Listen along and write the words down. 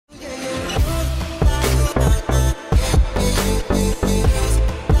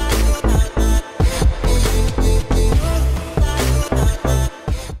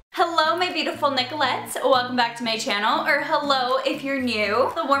welcome back to my channel, or hello if you're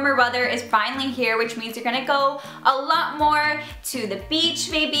new. The warmer weather is finally here, which means you're gonna go a lot more to the beach,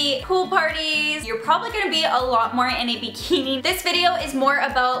 maybe pool parties. You're probably gonna be a lot more in a bikini. This video is more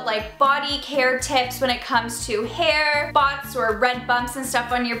about like body care tips when it comes to hair, spots or red bumps and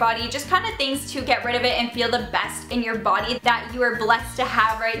stuff on your body, just kind of things to get rid of it and feel the best in your body that you are blessed to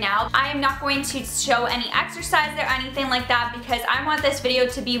have right now. I am not going to show any exercise or anything like that because I want this video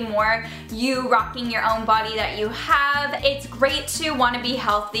to be more you rocking your own body that you have. It's great to want to be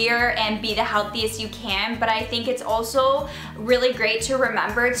healthier and be the healthiest you can, but I think it's also really great to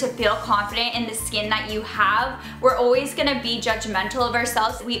remember to feel confident in the skin that you have. We're always going to be judgmental of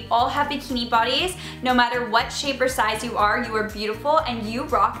ourselves. We all have bikini bodies. No matter what shape or size you are beautiful and you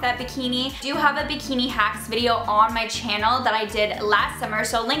rock that bikini. I do have a bikini hacks video on my channel that I did last summer,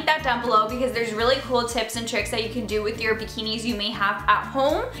 so I'll link that down below because there's really cool tips and tricks that you can do with your bikinis you may have at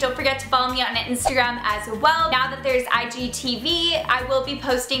home. Don't forget to follow me on Instagram as well. Now that there's IGTV, I will be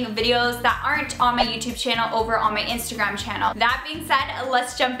posting videos that aren't on my YouTube channel over on my Instagram channel. That being said,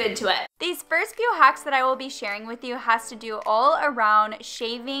 let's jump into it. These first few hacks that I will be sharing with you has to do all around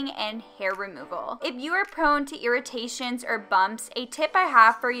shaving and hair removal. If you are prone to irritations or bumps, a tip I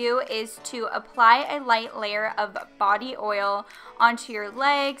have for you is to apply a light layer of body oil onto your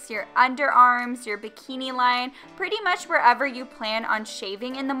legs, your underarms, your bikini line, pretty much wherever you plan on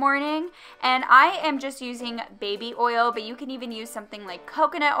shaving in the morning. And I am just using baby oil, but you can even use something like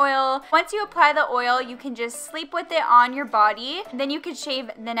coconut oil. Once you apply the oil, you can just sleep with it on your body, then you can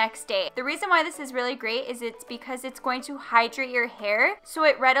shave the next day. The reason why this is really great is it's because it's going to hydrate your hair, so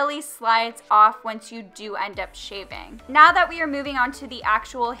it readily slides off once you do end up shaving. Now that we are moving on to the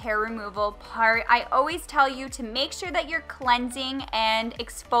actual hair removal part, I always tell you to make sure that you're cleansing and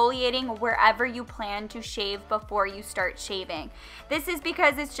exfoliating wherever you plan to shave before you start shaving. This is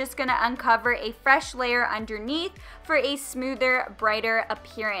because it's just going to uncover a fresh layer underneath for a smoother, brighter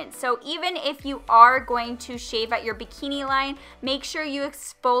appearance. So even if you are going to shave at your bikini line, make sure you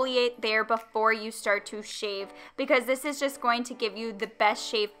exfoliate there before you start to shave, because this is just going to give you the best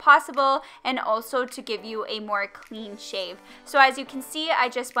shave possible and also to give you a more clean shave. So as you can see, I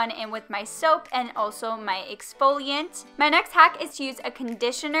just went in with my soap and also my exfoliant. My next hack is to use a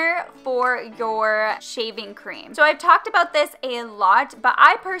conditioner for your shaving cream. So I've talked about this a lot, but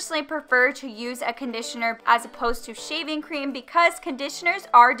I personally prefer to use a conditioner as opposed to shaving cream because conditioners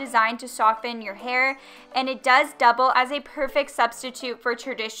are designed to soften your hair, and it does double as a perfect substitute for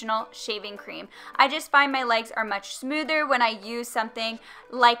traditional shaving cream. I just find my legs are much smoother when I use something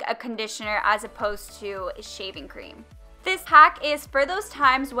like a conditioner as opposed to shaving cream. This hack is for those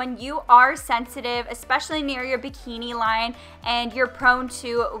times when you are sensitive, especially near your bikini line and you're prone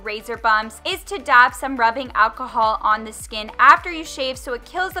to razor bumps, is to dab some rubbing alcohol on the skin after you shave so it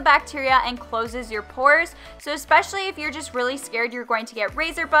kills the bacteria and closes your pores. So especially if you're just really scared you're going to get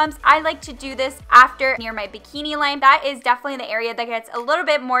razor bumps, I like to do this after near my bikini line. That is definitely the area that gets a little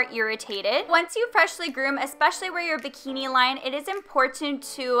bit more irritated. Once you freshly groom, especially where your bikini line, it is important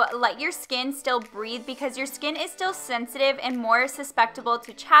to let your skin still breathe because your skin is still sensitive and more susceptible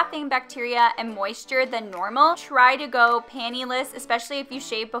to chaffing bacteria and moisture than normal. Try to go pantyless, especially if you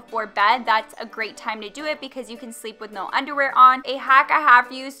shave before bed. That's a great time to do it because you can sleep with no underwear on. A hack I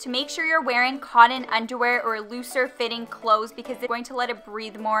have used to make sure you're wearing cotton underwear or looser fitting clothes because it's going to let it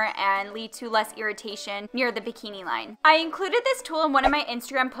breathe more and lead to less irritation near the bikini line. I included this tool in one of my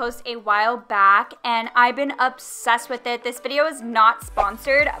Instagram posts a while back and I've been obsessed with it. This video is not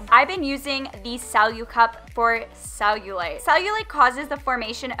sponsored. I've been using the Cellulite for cellulite. Cellulite causes the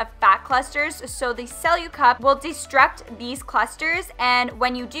formation of fat clusters, so the Cellulite will destruct these clusters, and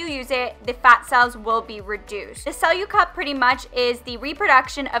when you do use it, the fat cells will be reduced. The Cellulite pretty much is the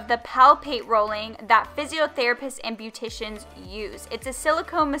reproduction of the palpate rolling that physiotherapists and beauticians use. It's a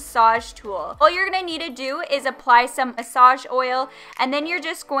silicone massage tool. All you're gonna need to do is apply some massage oil, and then you're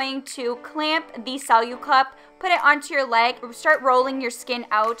just going to clamp the Cellulite, put it onto your leg, start rolling your skin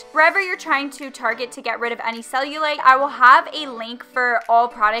out wherever you're trying to target to get rid of any cellulite. I will have a link for all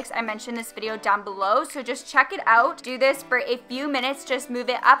products I mentioned in this video down below, so just check it out. Do this for a few minutes, just move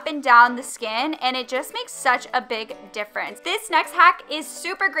it up and down the skin, and it just makes such a big difference. This next hack is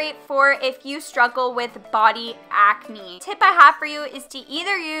super great for if you struggle with body acne. Tip I have for you is to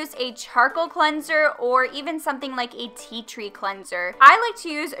either use a charcoal cleanser or even something like a tea tree cleanser. I like to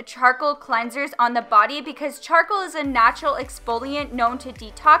use charcoal cleansers on the body because charcoal is a natural exfoliant known to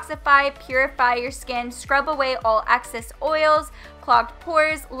detoxify, purify your skin, scrub away all excess oils, clogged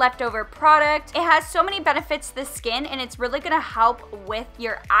pores, leftover product. It has so many benefits to the skin, and it's really gonna help with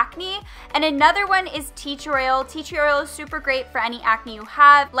your acne. And another one is tea tree oil. Tea tree oil is super great for any acne you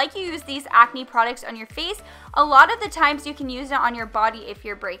have. Like you use these acne products on your face, a lot of the times you can use it on your body if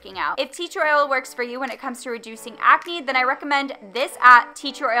you're breaking out. If tea tree oil works for you when it comes to reducing acne, then I recommend this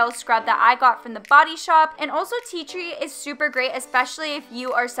tea tree oil scrub that I got from the Body Shop. And also tea tree is super great, especially if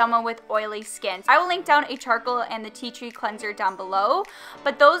you are someone with oily skin. I will link down a charcoal and the tea tree cleanser down below,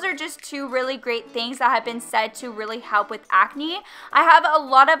 but those are just two really great things that have been said to really help with acne. I have a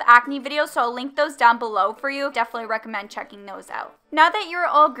lot of acne videos, so I'll link those down below for you. Definitely recommend checking those out. Now that you're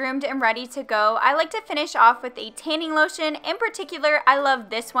all groomed and ready to go, I like to finish off with a tanning lotion. In particular, I love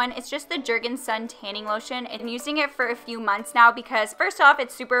this one. It's just the Jergens Sun tanning lotion. I've been using it for a few months now because first off,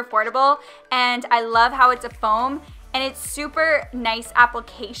 it's super affordable, and I love how it's a foam, and it's super nice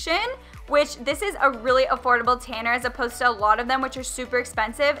application, which this is a really affordable tanner as opposed to a lot of them which are super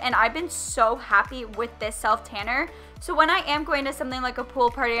expensive, and I've been so happy with this self tanner. So when I am going to something like a pool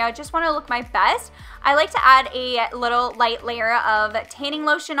party, I just want to look my best, I like to add a little light layer of tanning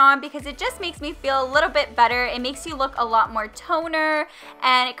lotion on because it just makes me feel a little bit better. It makes you look a lot more toner,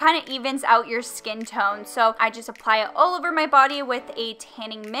 and it kind of evens out your skin tone. So I just apply it all over my body with a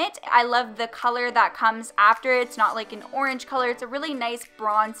tanning mitt. I love the color that comes after. It's not like an orange color. It's a really nice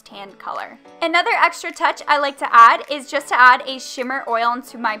bronze tanned color. Another extra touch I like to add is just to add a shimmer oil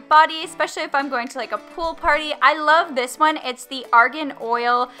into my body, especially if I'm going to like a pool party. I love this one. It's the Argan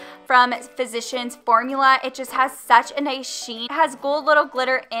Oil from Physicians Formula. It just has such a nice sheen. It has gold little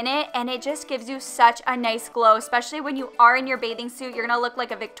glitter in it, and it just gives you such a nice glow, especially when you are in your bathing suit. You're gonna look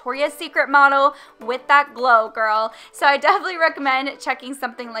like a Victoria's Secret model with that glow, girl. So I definitely recommend checking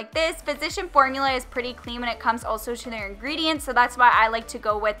something like this. Physician Formula is pretty clean when it comes also to their ingredients, so that's why I like to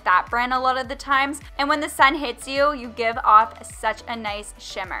go with that brand a lot of the times. And when the sun hits you, you give off such a nice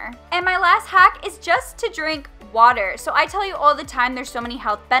shimmer. And my last hack is just to drink water. So I tell you all the time there's so many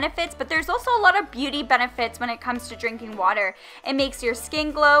health benefits, but there's also a lot of beauty benefits when it comes to drinking water. It makes your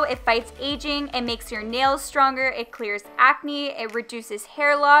skin glow, it fights aging, it makes your nails stronger, it clears acne, it reduces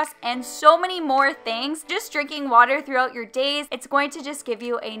hair loss, and so many more things. Just drinking water throughout your days, it's going to just give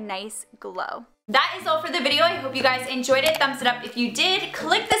you a nice glow. That is all for the video. I hope you guys enjoyed it. Thumbs it up if you did.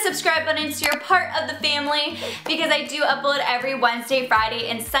 Click the subscribe button so you're part of the family, because I do upload every Wednesday, Friday,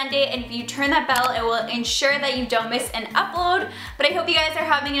 and Sunday, and if you turn that bell, it will ensure that you don't miss an upload. But I hope you guys are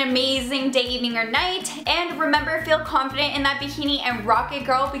having an amazing day, evening, or night. And remember, feel confident in that bikini and rock it,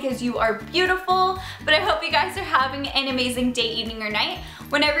 girl, because you are beautiful. But I hope you guys are having an amazing day, evening, or night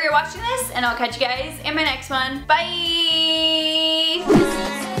whenever you're watching this, and I'll catch you guys in my next one. Bye!